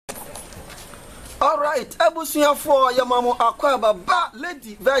All right, Abusia for your mama Aquaba ba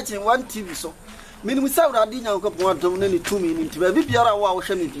Lady Virgin 1 TV so. Minimum Sauradinya go dominate 2 minutes. Baby Biara wa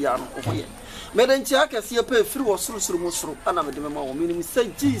shemi piano. Meden Chiaka see a pay free or suru and I'm the memo. Minimum say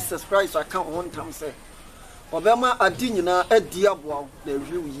Jesus Christ account one time say. Obama Adina a diabo the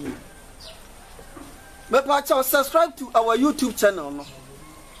real ye. Mepacha subscribe to our YouTube channel no.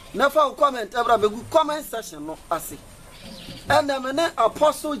 Never comment ever be comment section no asi. And I'm an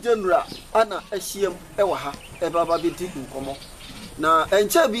Apostle General Anna Eshiem Ewaha Ebaba Biti Nkomo. Na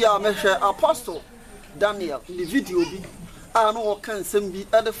enchebia mehwe Apostle Daniel in the video bi ano kan sembi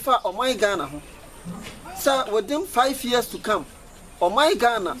at the far of my Ghana ho. Sir, within 5 years to come, on my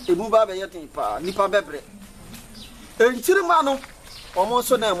Ghana ebuba be yetin pa nipa bebre. Enchirima no omo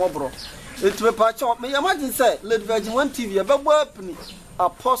so na mobro. Etu pa cha me imagine say Lady Virgin 1 TV e be bopni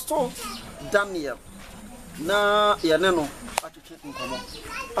Apostle Daniel na yene no atuche nkomo.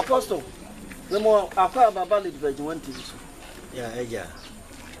 Apostle lemo akwa baba Lady Virgin 1 TV so. Yeah, Adjei.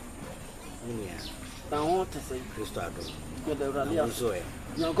 Na wo te say Kristo ado. Ye de radia. So e.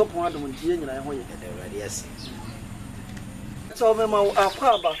 Nyankopon ado ntie nyina ye ho ye. De radia si. So me ma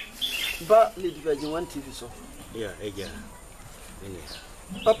akwa ba Lady Virgin 1 TV so. Yeah, Adjei.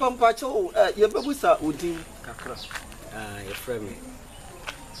 Papa mpacho ye bebusa odin kakra. Your friend me.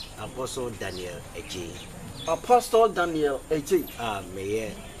 Apst.Daniel Adjei. Apst.Daniel Adjei.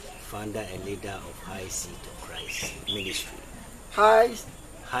 Mayor, founder and leader of High Seat of Christ Ministry.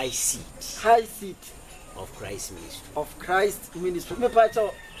 High seat of Christ Ministry. Of Christ Ministry. Me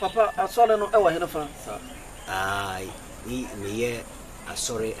pacho papa asole no ewo hena fa sa. Mayor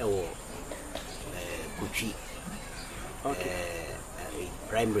asore ewo Kuchi. Okay.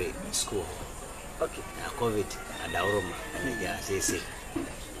 Primary school. Okay. COVID adawroma anaja sese.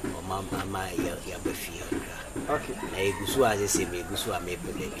 Mama ya befia. Okay. Na egusu azese me egusu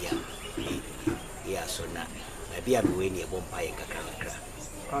amepele bia. Ya sona. Na bia be weni ebompa ye kakra.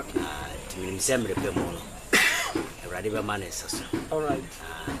 Okay. Timi msemre pe mo no. Ewrade be man esasa. All right.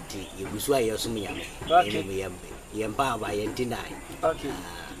 Ti egusu aye so myame. Okay. Yempa ba yentinai. Okay.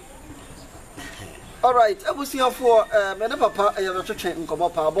 All right. Abusia for me ne papa ye no twetwe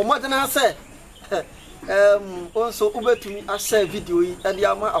nkomo pa. Bo mo de na say also ubetumi a share video yi e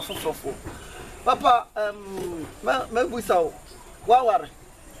dia ma afofofo. Papa me busa wa ware.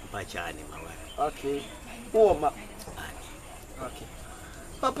 Pacha ni maware. Okay. Wo ma. Okay.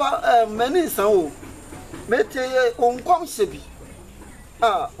 Papa many san mete onkom sebi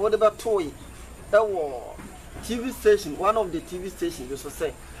what about toy TV station, one of the TV stations you so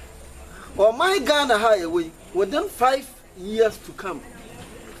say or my Ghana highway within 5 years to come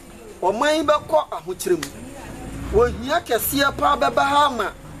or my bako ahuchirem wo hia kese pa beba ha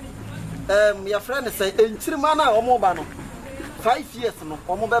ma your friend say enchirima na omo ba no 5 years no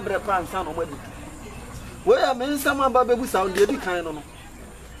omo bebre pa nsa no madi we ya me nsama ba bebu sa de di kan no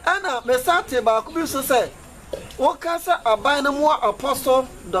ana mesate ba ku bi so say o kasa aban na mo Apostle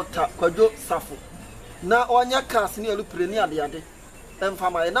Dr. Kwajo sarfo na onya kas ni alupre ni ade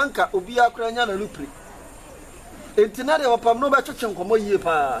emfama e nanka obi akora nya na alupre entina de opam no ba twetwe nkomo yie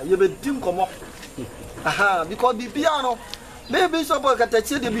pa ye be dim komo aha because bibia no maybe so boy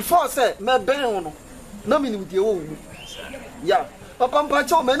katachi de before say me ben ho no na minim de wo wu ya papa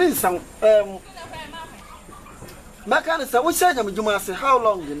mpacho me ni san Makana say we share nyam juma say how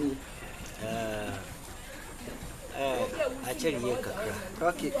long you need? Actually ye kakra.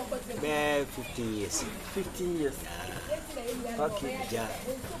 Okay. Be 15 years. 15 years. Okay. Ja.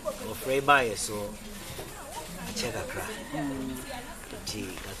 Ofrei buy so check kakra. Ti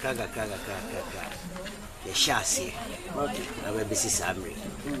kakra. Ye shasi. Okay. Na we bisi samri.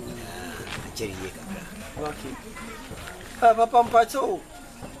 Actually ye kakra. Okay. Papa mpacho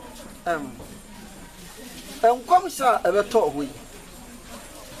Enkwamsha ebeto hoyi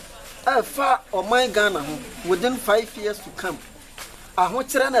fa o my Ghana ho within 5 years to come aho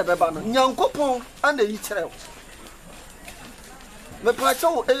kire na ebeba no nyankopon ana yi kire wo me pa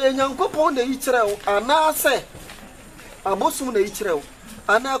cho nyankopon na yi kire wo ana se abosum na yi kire wo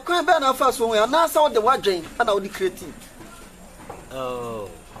ana kwan be na fa so wo ana se wo de wadwen ana wo di creative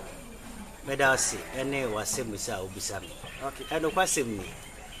medasi ene wasem sa obisa me okay eno kwasem ni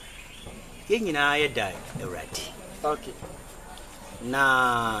yenyina ye dai ewrati okay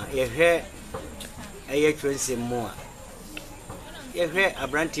na yehwe eye twense mo a yehwe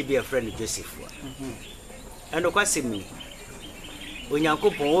abranti bi a friend Joseph eno kwasem ni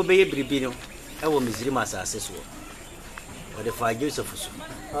onyankopon obeye biribi no ewo miziri masase so o de fa Joseph so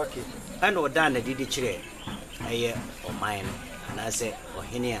okay eno dan na didi kire eye o man na se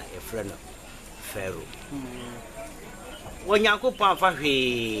ohene a e friend Pharaoh Wanyanko Pamfa,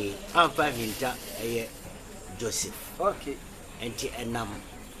 Pamfa Hinta, Joseph. Okay. And Enam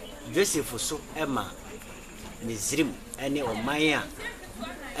Joseph so Emma Mizrim, any or Maya.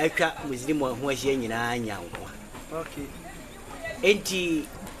 I can't Mizrim who was young in Anya. Okay. Enti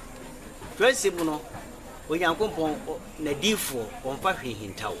Twesimuno, Wanyanko Nadifo, on Papi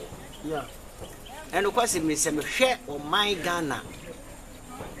Hintaw. Yeah. And of course, Miss Share or my Ghana.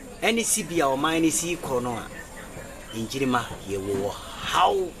 Any CB or mine is corner. In Jirima, you were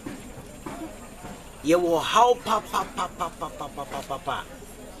how papa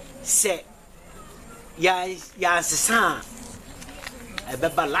say ya son a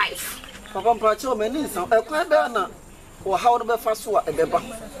better life. Papa Pracho means a quite banner or how the Fasua a beba.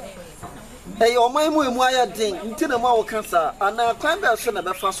 Hey, or my Moya ding, until a more cancer, and a climb a son of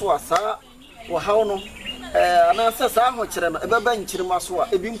a Fasua, sir, or how no. And I says, I'm a beba in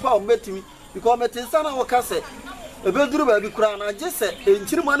Chirimasua, a being pound betting because Metisana or Casse, a bedroom baby crown. I just said, in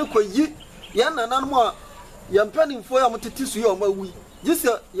Chirimano, ye, yan and more. Yam penning for your to you on my wee. Just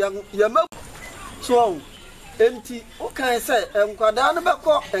young Yam. So, empty, what can I say? And Quadana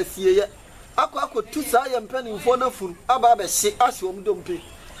Bacco, as ye. I could 2 Siam penning for no food. Ababa say, as you don't pay.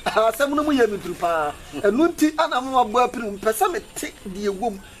 Some of them to pa. And Munti and I'm a burping, Pesame take the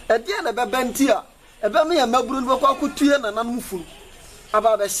womb. At the end of a bentia. A bammy and Melbourne Bacco could 2 and unmuffle.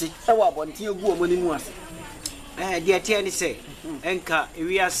 Ababa say, I want you woman in once. Dear Tiani say, Enka,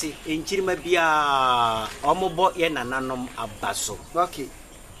 Iriasi, in Chirimabia, Omobo Yenananum Abaso. Okay.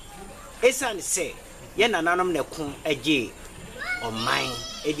 Esan say, Yenananum Nekun Adjei, or mine,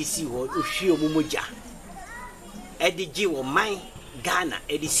 Edisi or Ushio Mumuja. Ediji or mine, Ghana,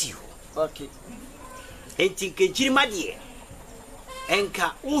 Edisi. Okay. Entin Chirimadi.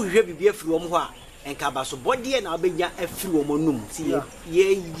 Enka, oh, you be a few more, and Cabaso body and Abenya a few monum. See,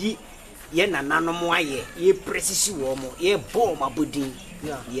 ye. Ye na nanom waye ye precise wo mo ye bom abodin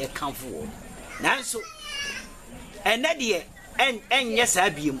ye kanfo nanso ene de enye sa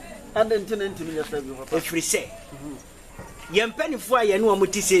biem adentintimi ye sa biem papa efri se ye mpanifo aye ne omo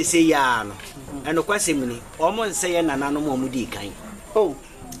ti sese ya no eno kwasemni omo nse ye na nanom omo di kan oh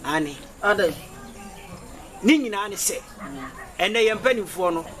ani adai ni nyina ne se ene ye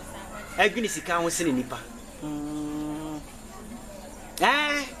mpanifo no adwini sika ho sene nipa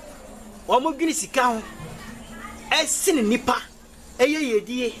Omo gini sika ho esine nipa eye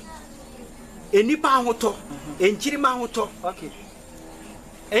yedie enipa ahoto enchirima ahoto okay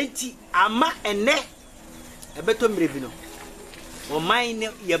enti ama ene ebeto mrebi no o mine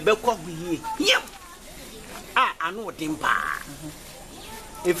ye bekọ huyie yem anu odimpa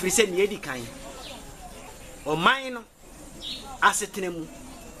efiri se ne edi kan o mine no asetene mu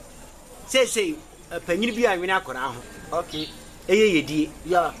sei panyini bi anwene akora ho okay eye yedie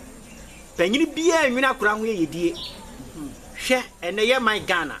yeah Penny be a mina crown ye dear. Share and a year my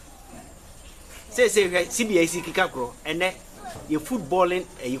Ghana. Say, CBAC Kikakro, and then your footballing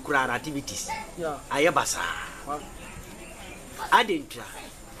and your crowd activities. Yeah, I abasa. I didn't try.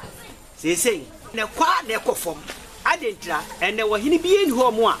 Say, no quite their conform. I didn't try, and there were he be in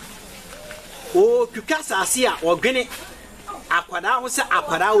home. Oh, Kukasa Sia or Gene. Aquada was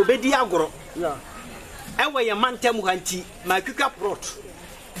Aquada obedi agro. Yeah, and where your man temuhanti, my Kuka brought.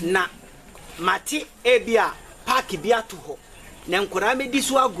 Na Mati ebia park bia to ho na nkora me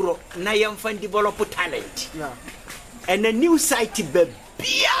diso agro na yemfa develop talent yeah and a new site bia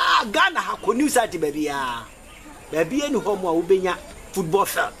Ghana hako new site bia enu ho mo a ubenya football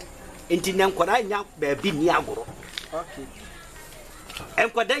field enti na nkora nya bia ni agro okay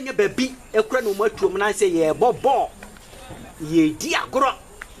enkwada nya bia ekura no matuom na say ye bobo ye di agro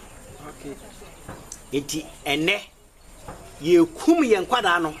okay enti ene ye kum ye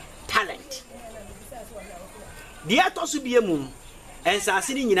nkwada no talent dia to so bia mum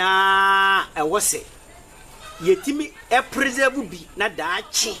ensase ni nyina ewose yetimi e preserve bi na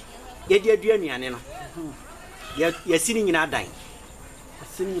daachi ye dia aduane no ye sini nyina dan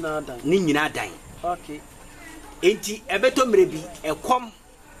ni nyina dan okay enti ebeto mrebi ekom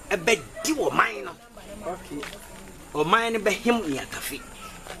ebedi wo man no okay o man ne behim ni akafi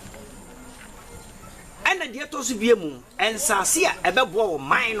ana dia to so bia mum ensase a ebebo wo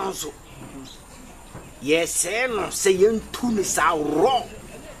man no so yes no say yentu ni sa ro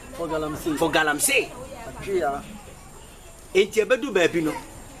for galamsey yeah enti ebedu ba bi no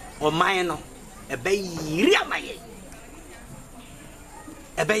o man no ebe yiri amaye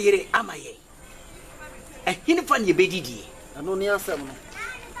ehini fa ne bedidi ano ni asem no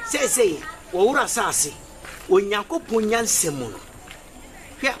say wo wura sase onyankopon nyansem no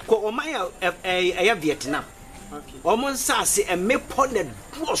hwe ko o man ya Vietnam okay o mon sase emepo ne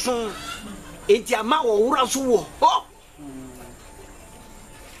duoso enti ama wo wura so wo ho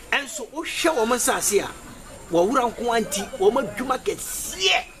enso o hwe wo mensase a wo wura nko anti wo madwuma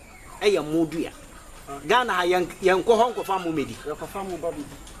kese eye modua Ghana ha yanko honko fa mo medi yakofa mo babi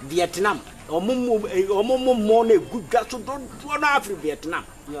Vietnam omo na egudwa so do na Afri Vietnam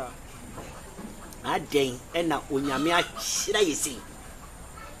yeah aden ena onyame ahyira yesi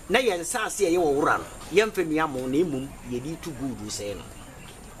na yensase ye wo wura no yemfenua mo na emum ye di to good say no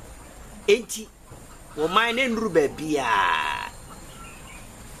enti wo man na nuru ba bia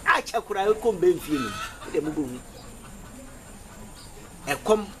acha kura ekom benfie ni de mo bohu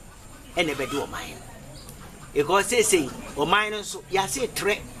ekom ene be de wo man because say wo man no so ya say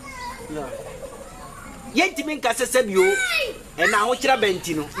tre yeah yenti men ka sesebio ena ho kira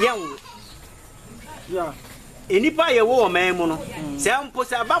benti no yenwo yeah enipa ye wo man mu no se mpo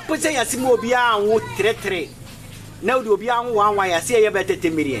se ba po se yasimo obi a wo tre na odi obi a wo wanwan ya se ye betete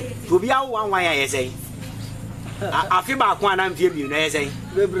million obi a wo wanwan ya ye sei afi ba kwa na mfie bi na ye sei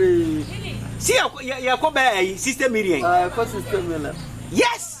bebre si ya ko ba system million ko system million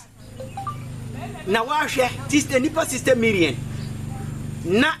yes na wa hwe system nipa system million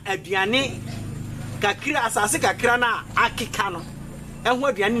na aduane kakira asase kakira na akika no ehwo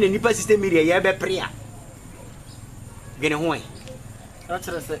aduane na nipa system million ye be prea gene ho ai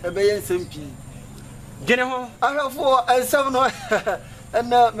achire se ebe ye nsempi gene ho ahwefo ensem no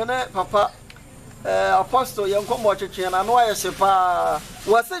ena mene papa apostle yenkomo twetwe na no aye sepa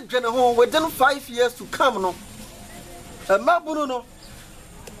wase gene ho within 5 years to come no mabunu no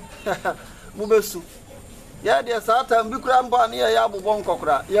mubesu ya de sata mbikura mba ne ya abobon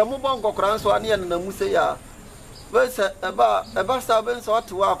nkokora ya mubon nkokora nso ane na muse ya wese eba sa ben so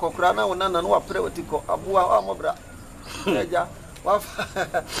atwa akokora na wona na no apre wotiko aboa amobra eja wafa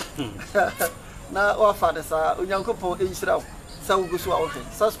na wafa de sa onyankopon enhyira sa wugusu awote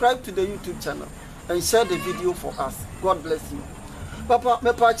subscribe to the YouTube channel and share the video for us. God bless you. Papa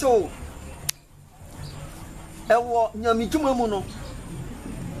me pacho ewo nyamidwuma mu no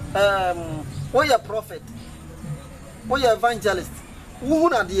we are prophet, we are evangelist. Who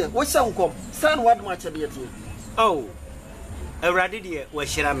na de we sha nkom san wad ma chede tie. Oh, Erade de we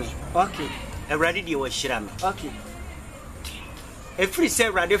hyira me. Okay. Erade de we hyira me. Okay. Every say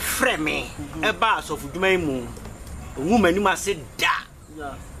Erade frɛ me e ba asofu dwuma mu. Owu manu ma se da.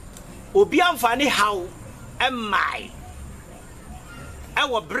 Yeah. Obi amfani haw e mai. E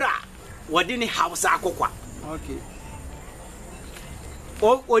wo bra wodi ni house akokwa. Okay.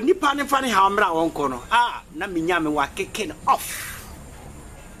 O nipa ne fane haw mra wonko no. Na minya me wa keke off.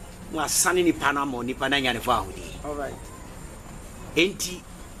 Wa sane nipa na mo nipa na nya ne fa ahodi. All right. Enti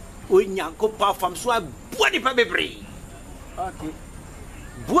onyanko pa fam so abodi pa bebre. Okay.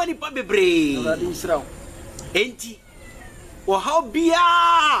 Bodi pa bebre. Erade nhyira. Enti o how bia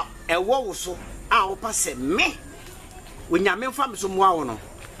e wo so a wo pa se me onyame fam so mo awo no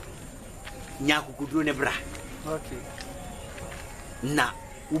nya kukuduro ne bra. Okay. Na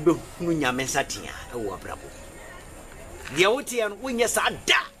ube hunu nyame satia e wo abrabo dia wotia no wonye sa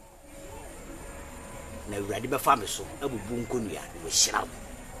da na urade be fam so abubu nkonua wo hyira.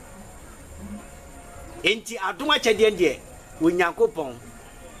 Enti adoma kyede ndie onyankopon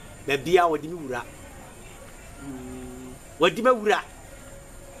ba bia wodi mi wura wadi mawura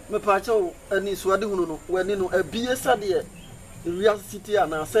Me pacho ani suade hunu no wani no abie sade real city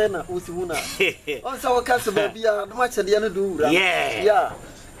ana say na osi huna on sa waka se ba bia no ma chede no do wura. Yeah.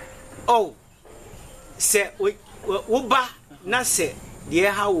 Oh, se wo ba na se de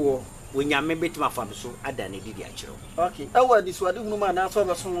ha wo onyame betima fam so ada na didi a kiro. Okay. Ewa ni suade hunu ma na so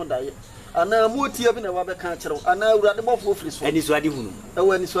be so ho daye ana motie bi na wa be kan kiro ana urade bofo firi so. Ani suade hunu.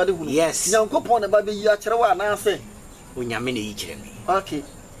 Ewa ni suade hunu. Yes. Nyankopon na ba be yi a kiro wa na se onyame na yi kire me. Okay.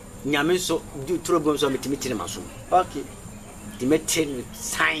 Nyame so du trobom so metimi tine maso. Okay. Dimetin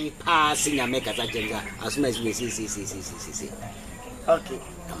sign pass nyame kasa jenga asuma si. Okay.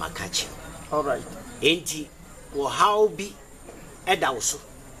 Kama kachi. All right. Enti wo how bi edawoso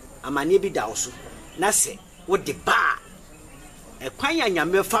amane bi dawoso na se wo de ba ekwan ya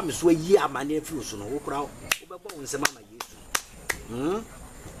nyame fam so yi amane afi so no wo kura wo bebo wonsema ma Yesu.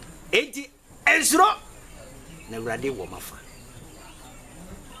 Enti ensuro na urade wo mafa.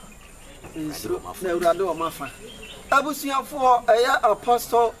 Na urade wo mafa. Abusuafo eya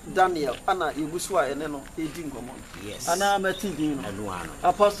Apst.Daniel ana yegusu a ene no edi ngomo. Yes. Ana matidin no. Anu ano.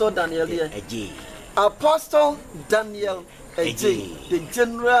 Apst.Daniel Adjei. Apst.Daniel Adjei, the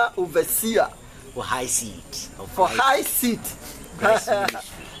general overseer for high seat. High seat.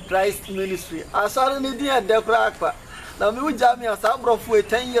 Christ ministry. Asare ni dia de kra akwa. Na me uja me asa brofo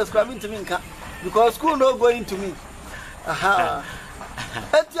 10 years kra me ntimi nka because school no going to me. Aha.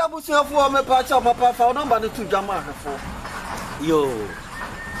 Eti abusuafo me pa cha papa fa number no to jama afo. Yo.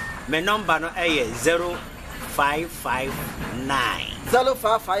 My number no 0559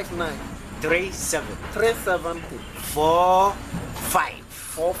 0559 37 45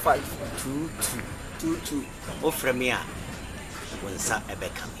 22 offer me a wonsa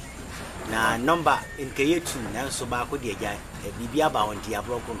ebeka me na number nke yetu na so ba ko de agya bibia ba won dia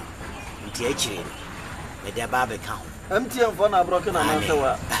broko no nti akire me de ba beka ho MTN for na broko na na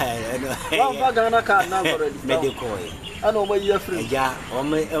sewa wa fa gana ka na already me de koy ana o mayi afri agya o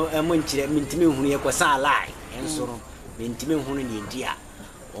me nkire mintimi hunu ye ko sa lie enso no mintimi hunu ni ndia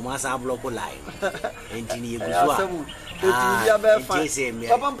o ma sa broko lie enti ni yeguzo a eti bia be fa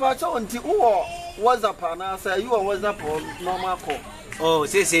papa mpacha onti wo WhatsApp na say you on WhatsApp normal call. Oh,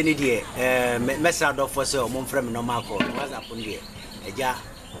 say ni die message do for say o mo frame normal call WhatsApp ndie eja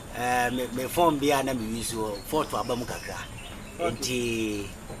me phone bia na me use photo abam kakra enti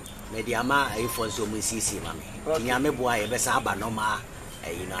me dia ma ai for so mo sisi ma me tinya me boa ye be sa aba normal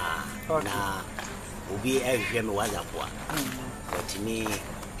na obi ehwe me WhatsApp a but me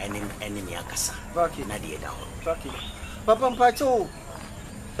enemy akasa na die da ho okay papa mpacho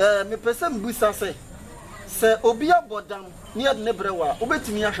me pese mbusa se obi abodam ni ade ne brewa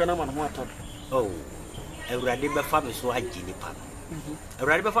obetimi ahwe na ma no atod oh Eurade be fa me so agi nipa no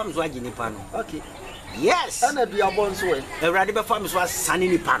Eurade be fa me so agi nipa no okay yes ana bia bonso e Eurade be fa me so asane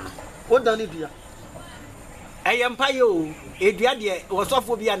nipa no wodani bia eyempa yo edua de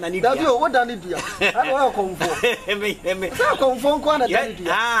wosofo bia na ni bia dabi o wodani bia ana wa konfo me konfo nko na dani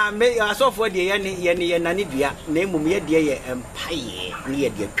bia me asofo de ye na ni bia na emum ye de ye empaye ni ye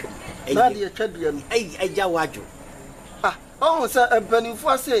de twum na de twa bia no agya wajo oh sir empanifo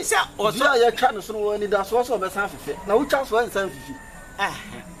ase bia ye twa no so no wani da so so be san fefe na wo twa so an san fifi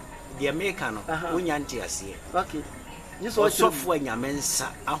de America no wonya nti ase okay ni so osofo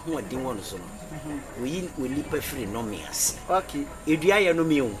anyamensa ahoden won so no we nipa free no me ase okay edua ye no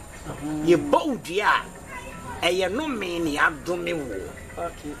me o ye bawdua eye no me ni adome wo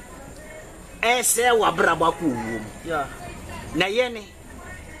okay ese wabraba ko wo yeah na ye ne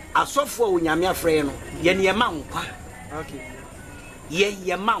asofo onyame afre no ye ne ma nkwa okay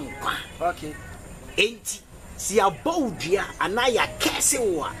ye ma nkwa okay enti si abawdua ana ya kese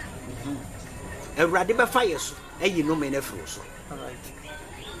wo a Eurade be fa yeso eyi no me na fro so all right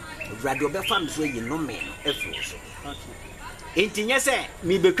Eurade be fa me so eyi no me na fro so okay enti nye se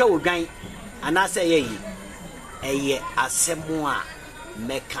mi betwa odwan ana se ye yi eye asemo a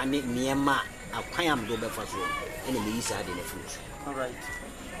mekane niema akwan am do be fa so ene me yi sa de na fro so all right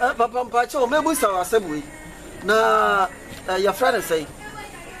papa mpacha o mebu sa asemo yi na ya friend say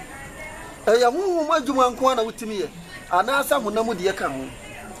ya mu adwuma nko na wutimi ye ana sa honam de ye ka ho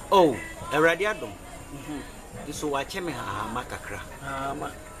oh Eurade adom so wa cheme ha makakra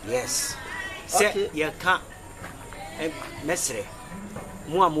ma yes se ye ka mesre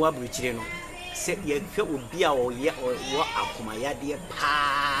mu amu abuchire no se ye hwe obi a wo akomayade pa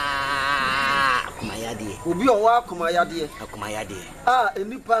akomayade obi o wa akomayade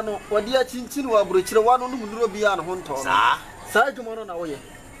enipa no wode a chinchin wa abuchire wa no munuro bi a no ho nto sa adwuma no na wo ye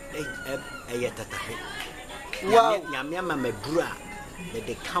tatahe wow nyame ama mabura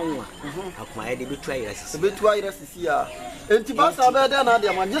de kanwa akomayade betu ayirasisi a enti ba sa be de na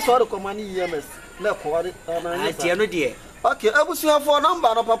de ma je so rekomani EMS na ko na atie no de okay abusuafo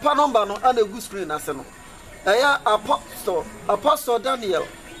number no papa number no ana gu screen ase no eya Apst.Daniel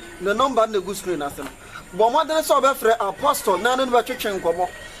the number na gu screen ase no bo modern so be frɛ Apostle na no be twetwe nkomo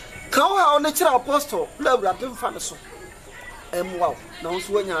kan ha on kira Apostle na Awurade mfa ne so wow na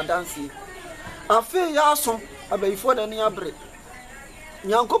nso wanya dance afi ya so abayifo na ni abre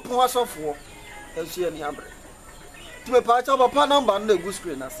nyankopon asofo enso ya ni abre tibe pa cha papa number na gu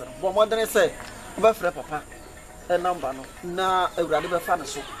screen ase no bo modern say be frɛ papa number no na Awurade be fa ne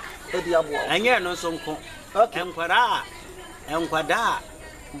so e di abo anya no so nko enkwada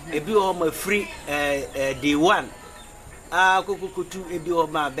ebi o ma free day 1 kokokotu ebi o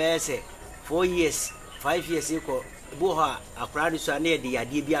ma be se 4 years 5 years iko bo ha akura so na de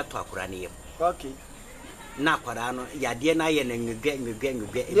yade bi ato akura ne yem okay na akura no yade na ye na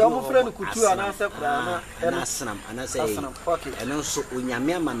nwegwe ebi o frɛ no kutu ana se kura na asnam ana se okay eno so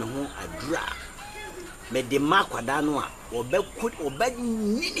onyame ama me ho adura me de makwada no a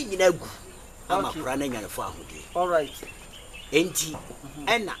obanyini nyina gu ama kura na nyanefo ahodi all right enti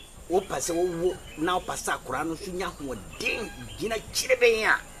ena wo pase wo na wo pasa kura no so nya ho den gina kirebe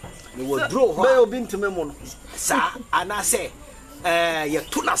a me wo dro ho be obi ntime mo no sa ana se ye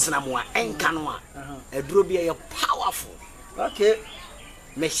tunasna mo a enka no a aduro bi ye powerful okay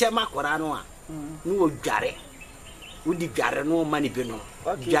me shema kura no a no wo dware udi dware no mani bi no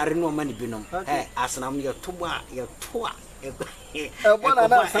dware no mani bi no asnam ye toba ye toa Bona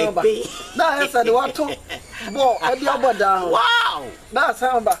na samba. Na esa de wato bo e bi aboda. Wow. Na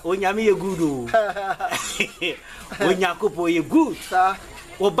samba. Onyame ye good o. Onyakopo ye good. Sa.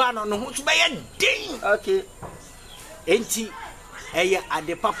 Oba no ho so be ye din. Okay. Enti eye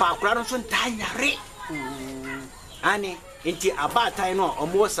ade papa akura no so ntanyare. Ani enti abatan no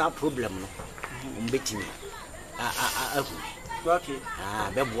omo sa problem no. Mbetimi. Okay.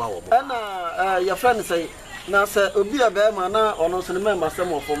 Beboa wo. Na your friend say na say obi aba ma na ono so ne member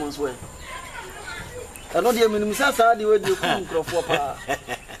sem of form so e. Eno de minimum sa de we de ku nkrofo pa.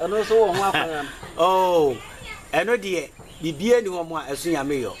 Eno so wo ho afan. Oh. Eno de bibie ni ho mo a esu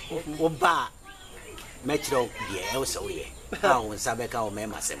nyame yo. Wo ba mechiro de e wo so ye. Won sabeka o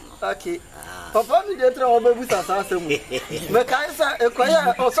member sem no. Okay. Papa mi de tra wo be busa sa sem. Me kai sa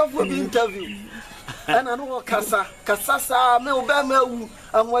ekoya osofo bi interview. Ana no kasa sa me oba ma wu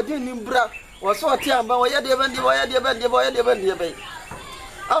amwade ni bra wo so oti amba wo ye de bende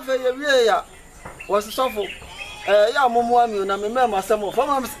afa ye wie ya wo sofo ya momo ami na me ma samo fo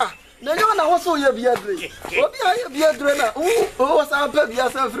ma ah na nyo na wo so ye bia dre obi a ye bia dre na wo sa pa bia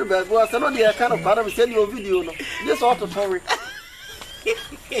sa free bag wo sa no de ka no para me send you video no this auto story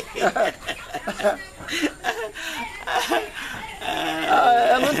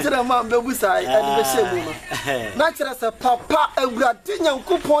I'm not man be busai and be shame. Natural say papa awurade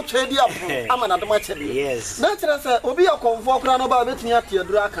nyankopon twedi apo amana de mache bi. Yes. Natural say obi akonfo kra no ba betumi ate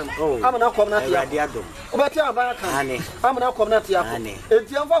aduru aka no. Amana kom na ate awurade adom. Obati aba aka. Ane. Amana kom na ate apo.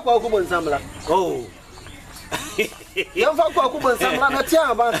 Etiamfa kwaku bonsam. Oh. Yamfa kwaku bonsam na ate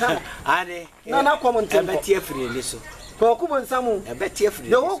aba aka. Ane. Na kom ntempo. Abati afiri ni so. Kwaku bonsam. Abati afiri.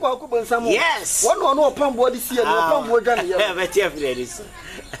 Ye ho kwaku bonsam. Yes. One no pambo di sie no pambo dwane ye. Abati afiri ni so.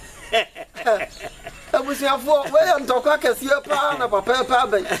 Abusiafo we ntokwa kese pa na papa pa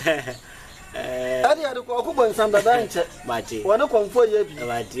ben. Ade ade kwaku bonsam da nche. Machi. Wone konfo ye bi.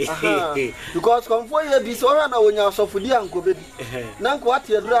 Machi. Because konfo ye bi so na wonya asofudi ankobedi. Na nko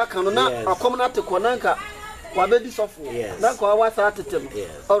ate aduru aka no na akom na te konanka wabedi sofo. Na nko awasa atetem.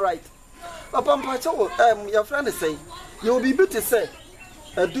 All right. Papa mpacho your friend say you will be able to say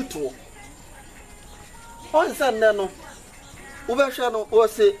aduto. On say no. Ubehwe no o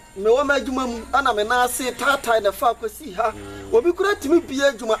se me wo madwuma mu ana me na ase tatai na fa kwasi ha obi kura timi bia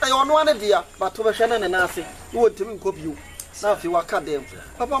adwuma e ono ane dia but ubehwe na na ase wo timi nkobio na afi waka dem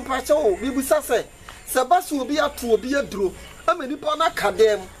papa mpache o bibusa se baso obi ato obi aduro amani pa na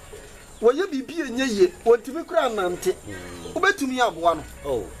kadem wo ye bibie nyeye wo timi kura nante ubetumi aboa no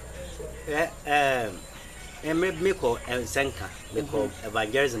oh me ko ensenka me ko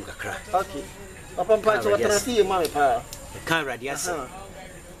evangelism kakra okay papa mpache wa transi ye ma pa kan radiasa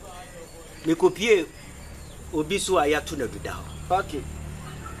me kopie obi so aya to na duda okay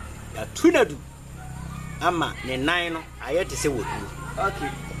ya to na du ama ne nan no aye te se wodu okay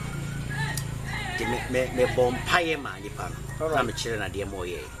me bompaye ma ni pa na me kire na de mo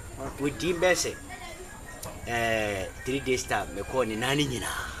ye wodi mbese 3 days time me ko ni nan nyina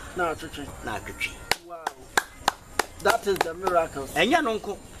na twetwe wow that is the miracle enya no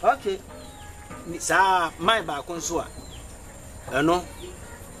nko okay sa mai ba kon so a eno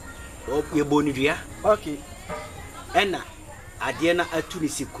o ye boni dua okay ena ade na atu ni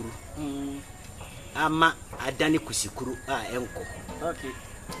sikuru ama adane kusikuru a enko okay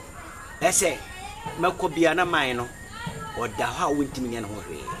ese makobia na mai no oda ha wontimi ne ho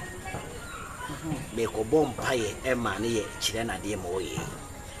hwe me ko bompaye e ma ne ye kire na de mo ye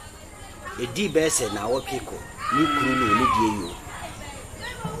edi bese na wopiko ni kuru no ni die yo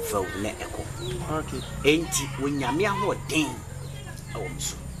fa ne eko okay enti wonyame ahoden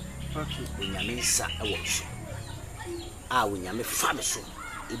awomso okay wonyame sa awomso a wonyame fa me so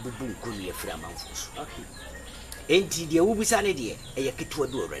ebubu nkonu ye fira manfo so okay enti de wubisa ne de eye ketuwa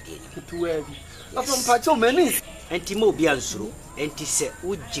do already ni ketuwa bi afa mpacho meni enti ma obi ansuro enti se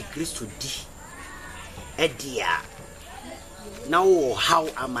uji Kristo di edia na wo how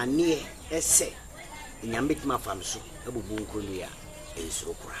amane ese nyambe tima fam so ebubu nkonu ya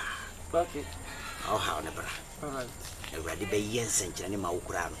ensuro kura okay how ne bra all right already be yensen kire ne ma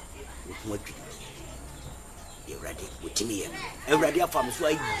wukura no wo twi already wutimi ye already afam so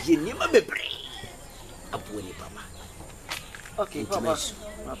aye ni ma bebre abuo ni papa okay papa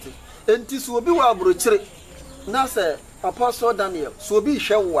enti so obi wa abrochire na se Apst.Daniel so obi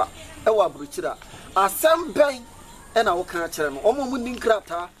hwewa e wa abrochire asem ben e na wo kan kire no omo mu ni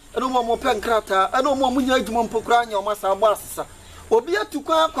nkrata eno omo pe nkrata eno omo nya adwuma mpokura anya omo sa agba asesa obi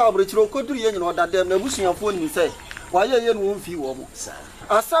atukwa kwa abrochire okoduru ye nyina odadem na busuafo ni se waye ye no mfi wo mo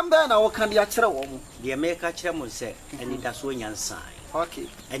asem ben na wo kan de akire wo mo de me ka kire mo se eni da so nyansan okay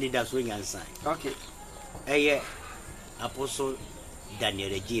eni da so nyansan okay eye Apostle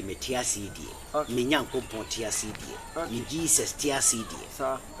Daniel Adjei me tia CD. Okay. Me Nyankopon tia CD. Me Jesus tia CD.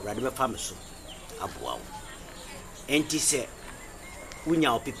 Sir. Awurade be fam so aboa wo. Enti se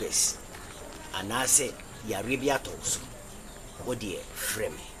unya opipes. Anase yare bi atos. Wo de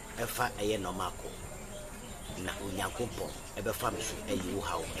frame efa eye normal ko. Na Onyankopon ebe fam so eyi wo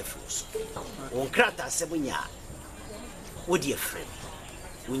hawo efro so. Won krata se munya. Wo de frame.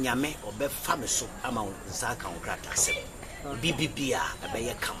 Unyame obe fam so ama nsa ka won krata se. Bibibia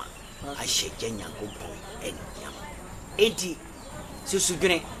abeye kama ahye Nyankopon enyam enti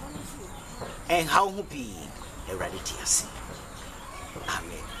susudwene en hawo hu pi reality ase.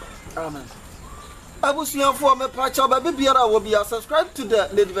 Amen. Amen. Abusuafo me pacha ba bibiara wo bia subscribe to the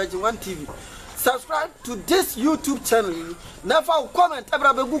Lady Virgin 1 TV. Subscribe to this YouTube channel. Never comment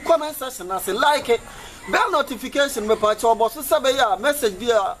ebra be good comment section as like it. Bell notification me pacha obo so sabe ya message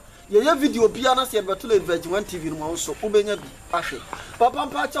bia ye video bia na se beto Lady Virgin 1 TV no so ubenya bi ahwe. Papa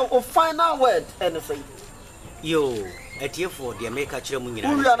pacha o final word anything. Yo, etiefo de make kire mu nyina.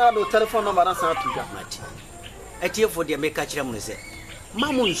 Uri ana do telephone number na sa tuga. Mati. Etiefo de make kire mu se.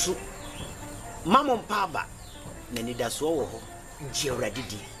 Mamu nsu. Mamu mpaba na nidaso wo ho. Awurade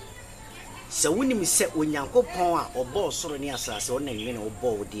di. Se wonim se Onyankopon a obo soro ni asase wona nwene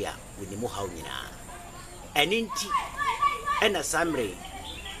obo wo di a wonimu hawo nyina. Eninti ena samre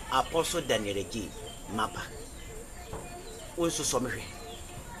Apostle Daniel Adjei mapa. Onso so mehwe.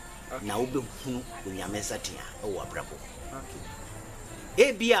 Na obehunu Onyame satia wo abrabo. Okay.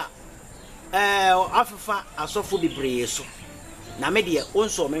 Ebia afafa asofo bibree so. Na me de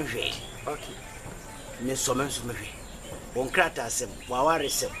onso mehwe. Okay. Ne so mehwe. Won krata asem, waware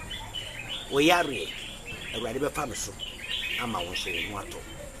sem. Wo yare. Awurade be fam so ama won so wo ato.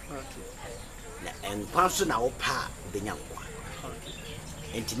 Okay. Na enkwanso na wo pa benyankwa.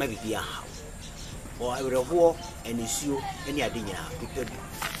 Enti ma bibia ha o awreho anisuo eni ade nyina pepedu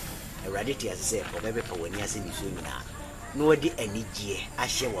awrade ti ase obebe pa wani ase nisuo nyina no wadi anigye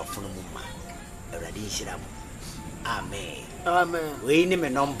ahye wafunu mu ma awrade nhira mu. Amen. Amen. We ni me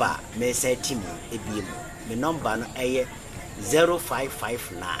number me set mu ebiem me number no eye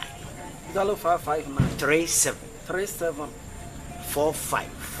 0559 37 45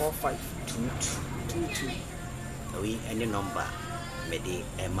 22 we any number mede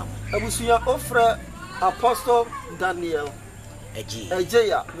emam abusuya ofra Apostle Daniel Adjei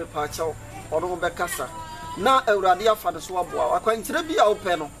me pacho ono be kasa na awurade afa de so aboa akwankyere bi a wo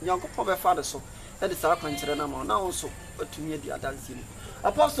pɛ no Nyankopɔn be fa de so e de sa akwankyere na ma na wo so atumi adi adansi mu.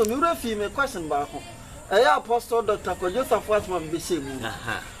 Apostle me wura fi me question ba ho Apostle Dr. Kwajo Safo be she mu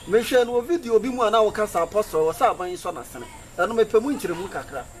me hwɛ no video bi mu na wo kasa Apostle wo sa ban so na sene ɛno me pɛ mu nkyere mu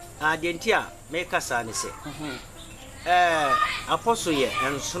kakra adenti a me kasa ne se Apostle ye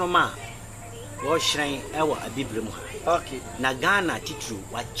ensonoma wo hyen ewo abibire mu ha. Okay. Na Ghana titru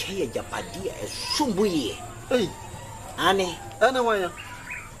wa cheye japadi esumbuye. Hey. Ane wanya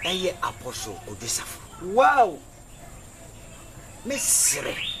eye Apostle Odusafo. Wow.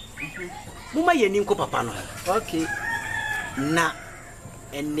 Mesere. Muma ye ninko papa no. Okay. Na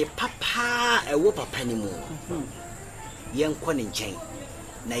ene papa ewo papa ni mu. Yenko ne nchen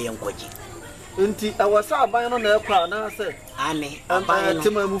na yenkwaji. Nti awasa aban no na ekwa na se ane aban no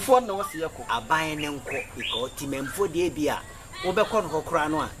timamufo na wose yeko aban ne nko iko timamfo de bia wo be kɔ no kokora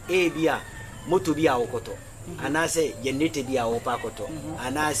no a bia moto bia wo koto ana se generator bia wo pa koto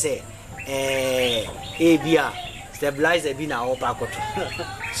ana se bia stabilizer bi na wo pa koto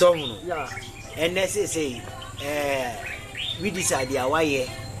so hunu yeah say we decide awaye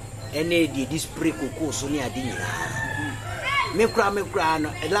ene di display kokko so ni ade nyina me kra no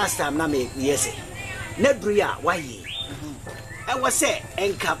last time na me yes na dria waye e was say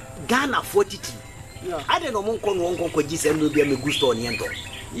enka Ghana 42 yeah ade no monko no wonko gise no bia me gusto ne ento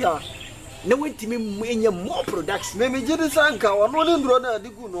yeah na wentimi enye more products me gidi sanka wono ne ndro na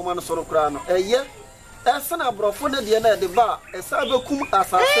adigu no ma no soro kra no eye esena brofo ne de na de ba esa bekum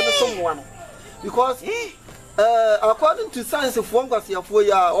asase ne so moa no because according to science for ngwasiafo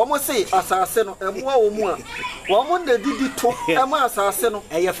ya almost say asase no emoa wo mu a wo mo na didi to ema asase no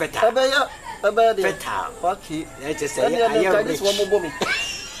eye feta ebe de feta okay I just say I just wo mo bomi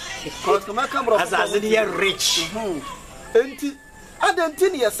because come camera asase dey rich enti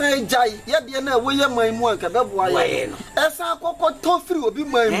adenti ne yesan jai ye de na wo ye man mu anka beboa ye esa akoko to free obi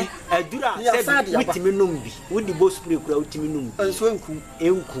man mu adura say witimi numbi wodi bo spray kura witimi numbi enso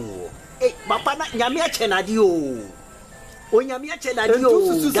enku papa na nyame ache na di o nyame ache na di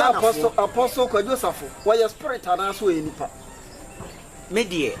o apostle Kwajo Safo why spirit anaso enipa me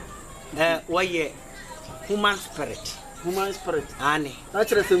die why human spirit human spirit. Ane.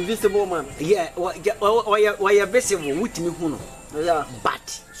 That's invisible man. Yeah, why visible with me huno. Yeah.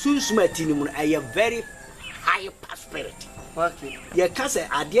 But soon smartin a very hyper spirit. Okay. Ye can say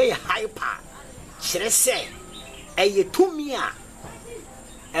a dear hyper. Should I say a to me a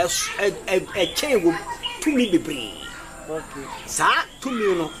chain to me be bring. Okay. Sir, to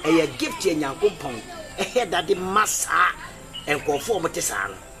me no a gift in your compong. A head that the massa and conform to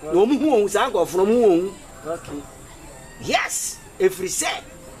son. No moons I go from moon. Okay. Yes, if we say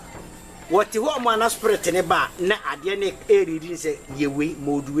what the woman has spread in a bar, na adianic air didn't say ye way,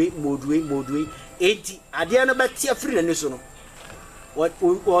 modway, 80 adiana but tear free and so. What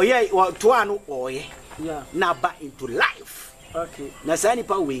or ye or tuano or ye, yeah, now back into life. Okay. Nasani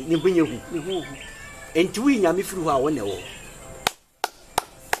pa way, ni win and to win yami through our window.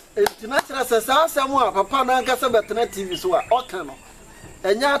 It's natural as someone, Papa Nankasa TV so Okano.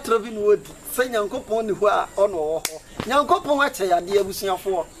 And ya Trovin would say Yankopon who are on or Yankopon watch a dear Busia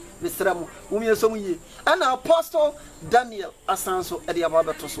for Mr. Ramu, whom you so ye, and Apst.Daniel Adjei at the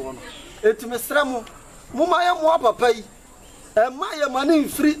Ababa Tosono. It's Mr. Ramu, Mumaya Mwapa pay, and my money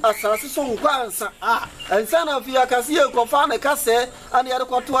free assassin Kwansa, and son of Yakasia Kofana Casse, and the other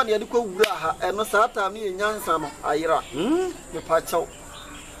Quatuan Yadiko and Nosata me and Yansano, Ira, the Pacho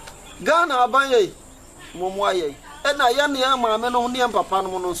Ghana Abaye, Mumwaye. And I am near my men only and Papa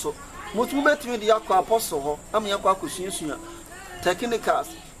Monoso. Most met me the Aqua Apostle, I'm Yakwaku Senior, taking the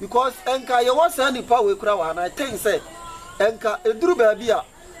cast because Enka, you was any power crowd, and I think said Enka, a drew baby,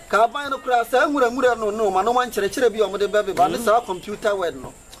 Carbino class, and would no, man, no one church be on the baby, but it's our computer when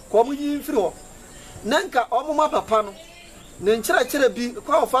no. Come in through Nanka, Omoma Papano, Nanchara Cherebi,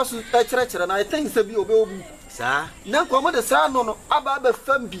 call fast a church, and I think the be obey. Sir, Nanko, the son, no, Abba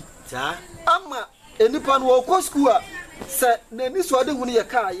Fembi, sir, Amma. Anyone who goes school, said, Nenis were doing a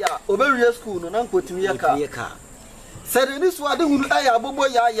car, ya, over school, no, uncle to me a car. Said, Nenis were doing a bobo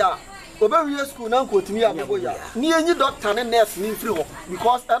ya, over school, uncle to me a bobo ya. Near you doctor and nurse in free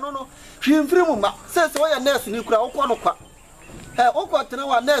because I don't know. She in free mumma says, why a nurse in Ukraine, Quanoka. Okwa to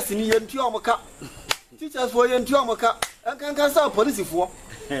know a nurse in Yentiomoka. Teachers for Yentiomoka, and can cancel police for.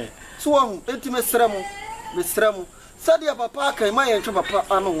 So, intimate Miss Sadia Papa came my and Papa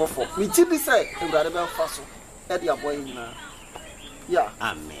Anon for me. Chippy say, and Radabel Faso, Eddie boy. Yeah,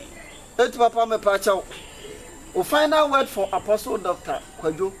 amen. Let Papa me patch out. We'll find out word for Apostle Dr.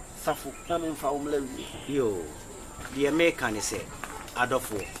 Kwajo Sarfo, coming from Levy. Yo, the American say,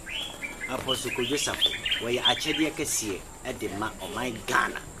 Adolfo, Apostle Kwajo Sarfo, where Achedia Cassie at the map of my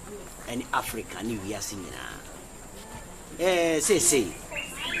Ghana and Africa, New Year singing. Say.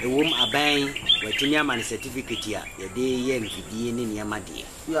 A woman a bang with Tinyaman certificate here, the day yen in Yamadi.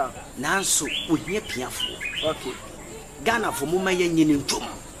 Yeah, Nanso would be piafo. Okay. Ghana for Muma Yen in Tum.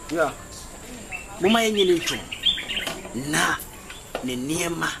 Yeah, Muma Yen in Tum. Na,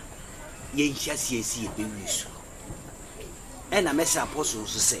 Nema Yen Chassi see a baby. And a mess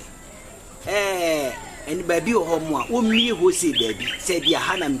apostles to say, and baby or homo, me who say baby, said ya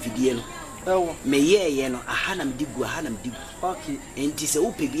Hanam Vidian. Oh, me ye no a hanam digu. Okay. And tis a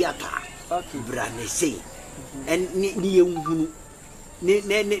upibiata. Okay. Brane say. And ni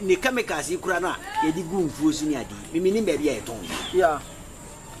kamikaze kurana ye digu mfusu ni adi. Mimi ni baby e ton. Yeah.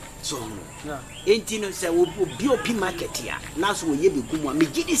 So no. Yeah. Enti no say BOP market ya. Na so ye be gumu. Me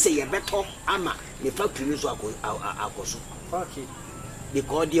gidi say ye beto ama me factory no so akoso. Okay.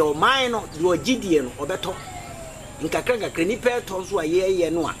 Because the o mine no the gidi no obeto. Nkakra krani pe to so ye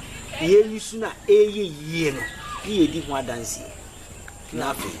no a. Ye suna ye no ye di ho adansi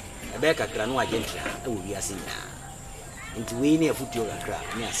na afi ebe kakra no agentia e wo wiase nya nti we ni afutuo kakra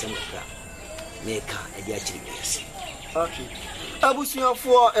ni asem kakra me ka e di akiri wiase. Okay,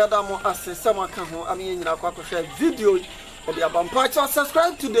 abusuafo edamo asesama ka ho ame nyina kwa hwe video e di abampa cha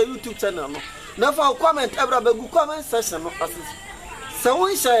subscribe to the YouTube channel no na fa comment ebra begu comment section no ases se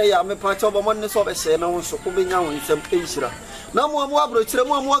won share ya me pa cha obo ne so be share na won so obenya won nsem enhira na mo abro kire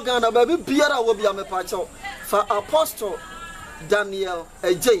mo Ghana ba bi biara wo bia me pa cha fa Apst.Daniel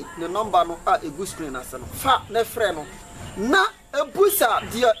Adjei ne number no a egu screen ase no fa ne frɛ no na ebusa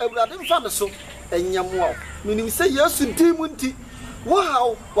dia ewurade mfa ne so enyamo minim se Yesu di mu nti wo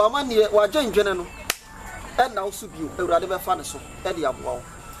hawo wa mane wa dwendwene no e na wo so bio ewurade be fa ne so e de aboa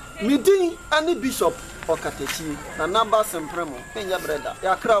midin ani bishop okatachi na number sempremo enya breda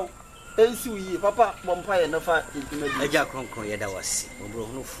ya kraw ensi yi papa bompa ye nafa edumadi eja kronkron ye da wase obro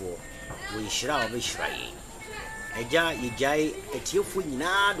hunofo wo yishira obe shiraye eja yejai etiefu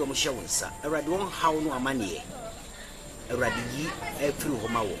nyina do mo hye wonsa ewurade won hawo no amane ewurade yi efiri ho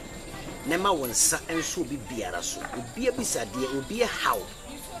ma wo ne ma wonsa enso obi biara so obi abisade obi hawo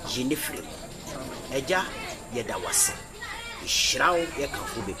je ne firi eja ye da wase Shroud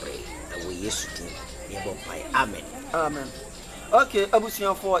Yakafu be pray. We used to nearby. Amen. Amen. Okay,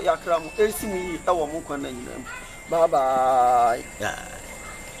 Abusian for Yakram, Elsie, our Mukwana. Bye bye. Yeah.